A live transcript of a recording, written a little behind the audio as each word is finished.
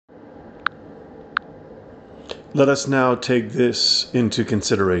Let us now take this into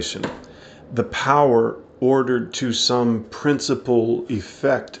consideration. The power ordered to some principal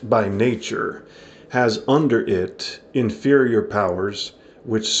effect by nature has under it inferior powers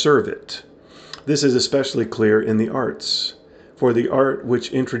which serve it. This is especially clear in the arts. For the art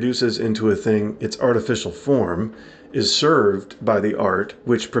which introduces into a thing its artificial form is served by the art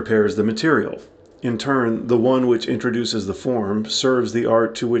which prepares the material. In turn, the one which introduces the form serves the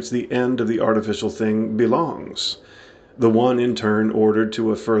art to which the end of the artificial thing belongs. The one, in turn, ordered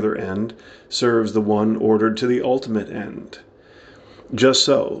to a further end, serves the one ordered to the ultimate end. Just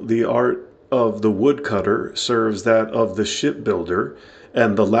so, the art of the woodcutter serves that of the shipbuilder,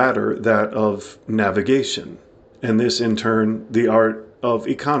 and the latter that of navigation, and this, in turn, the art of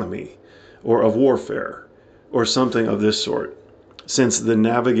economy, or of warfare, or something of this sort, since the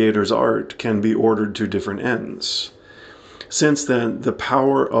navigator's art can be ordered to different ends. Since then, the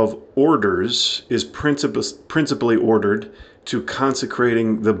power of orders is principally ordered to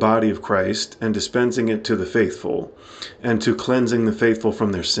consecrating the body of Christ and dispensing it to the faithful, and to cleansing the faithful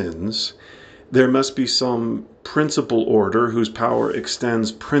from their sins, there must be some principal order whose power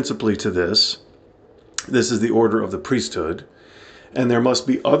extends principally to this. This is the order of the priesthood. And there must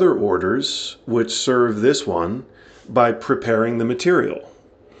be other orders which serve this one by preparing the material.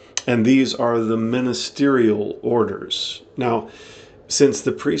 And these are the ministerial orders. Now, since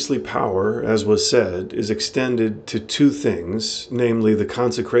the priestly power, as was said, is extended to two things, namely the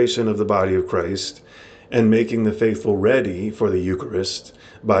consecration of the body of Christ and making the faithful ready for the Eucharist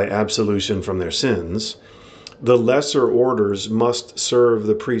by absolution from their sins, the lesser orders must serve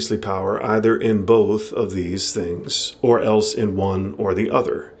the priestly power either in both of these things or else in one or the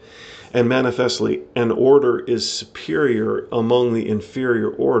other. And manifestly, an order is superior among the inferior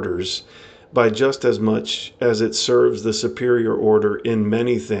orders by just as much as it serves the superior order in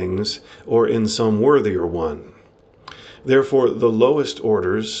many things or in some worthier one. Therefore, the lowest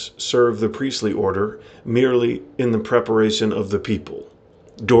orders serve the priestly order merely in the preparation of the people.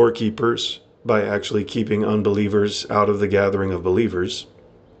 Doorkeepers, by actually keeping unbelievers out of the gathering of believers.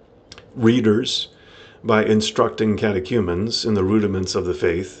 Readers, by instructing catechumens in the rudiments of the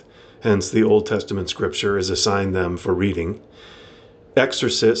faith. Hence, the Old Testament scripture is assigned them for reading.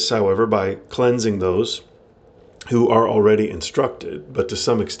 Exorcists, however, by cleansing those who are already instructed, but to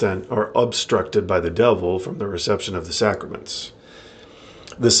some extent are obstructed by the devil from the reception of the sacraments.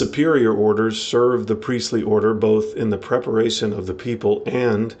 The superior orders serve the priestly order both in the preparation of the people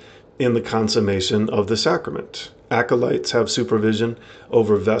and in the consummation of the sacrament. Acolytes have supervision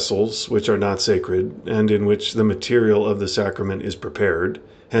over vessels which are not sacred and in which the material of the sacrament is prepared.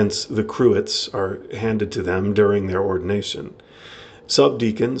 Hence, the cruets are handed to them during their ordination.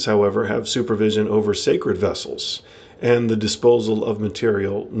 Subdeacons, however, have supervision over sacred vessels and the disposal of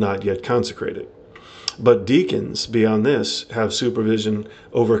material not yet consecrated. But deacons, beyond this, have supervision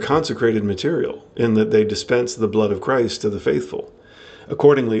over consecrated material in that they dispense the blood of Christ to the faithful.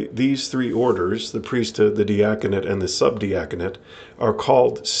 Accordingly, these three orders, the priesthood, the diaconate, and the subdiaconate, are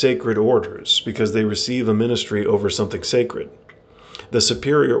called sacred orders because they receive a ministry over something sacred. The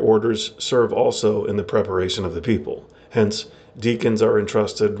superior orders serve also in the preparation of the people. Hence, deacons are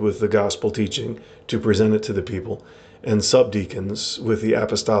entrusted with the gospel teaching to present it to the people, and subdeacons with the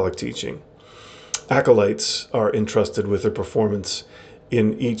apostolic teaching. Acolytes are entrusted with the performance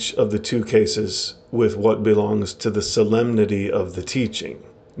in each of the two cases with what belongs to the solemnity of the teaching,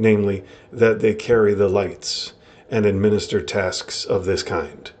 namely, that they carry the lights and administer tasks of this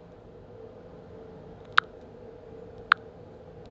kind.